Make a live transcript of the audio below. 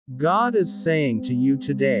God is saying to you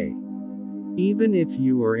today, even if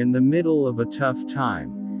you are in the middle of a tough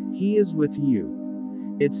time, He is with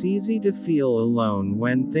you. It's easy to feel alone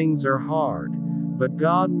when things are hard, but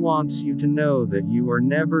God wants you to know that you are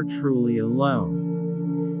never truly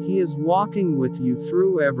alone. He is walking with you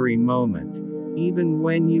through every moment, even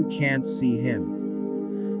when you can't see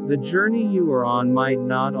Him. The journey you are on might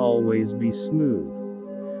not always be smooth.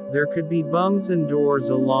 There could be bumps and doors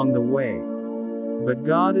along the way. But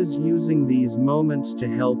God is using these moments to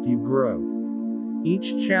help you grow.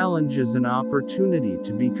 Each challenge is an opportunity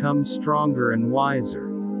to become stronger and wiser.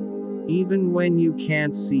 Even when you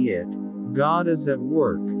can't see it, God is at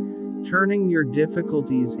work, turning your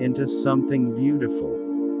difficulties into something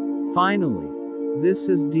beautiful. Finally, this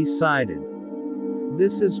is decided.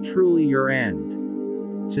 This is truly your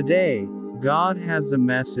end. Today, God has a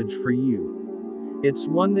message for you. It's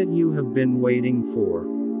one that you have been waiting for,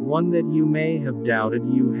 one that you may have doubted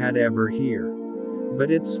you had ever hear. But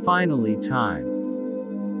it's finally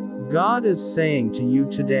time. God is saying to you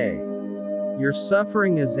today, your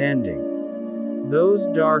suffering is ending. Those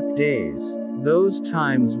dark days, those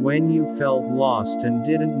times when you felt lost and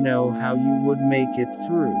didn't know how you would make it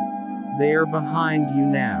through, they are behind you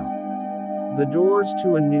now. The doors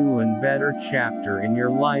to a new and better chapter in your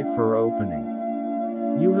life are opening.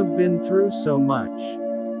 You have been through so much.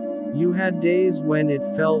 You had days when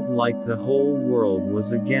it felt like the whole world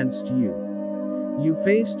was against you. You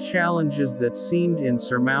faced challenges that seemed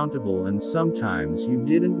insurmountable, and sometimes you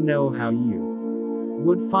didn't know how you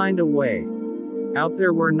would find a way out.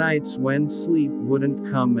 There were nights when sleep wouldn't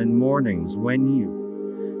come and mornings when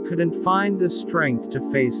you couldn't find the strength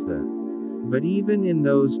to face but even in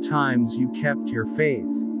those times you kept your faith.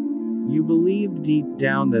 You believed deep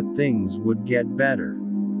down that things would get better.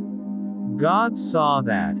 God saw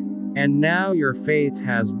that, and now your faith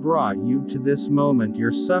has brought you to this moment.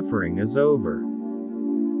 Your suffering is over.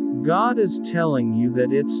 God is telling you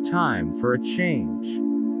that it's time for a change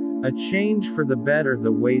for the better.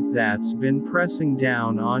 The weight that's been pressing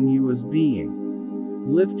down on you is being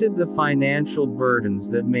lifted. The financial burdens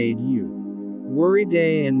that made you worry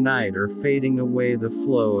day and night are fading away. The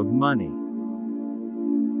flow of money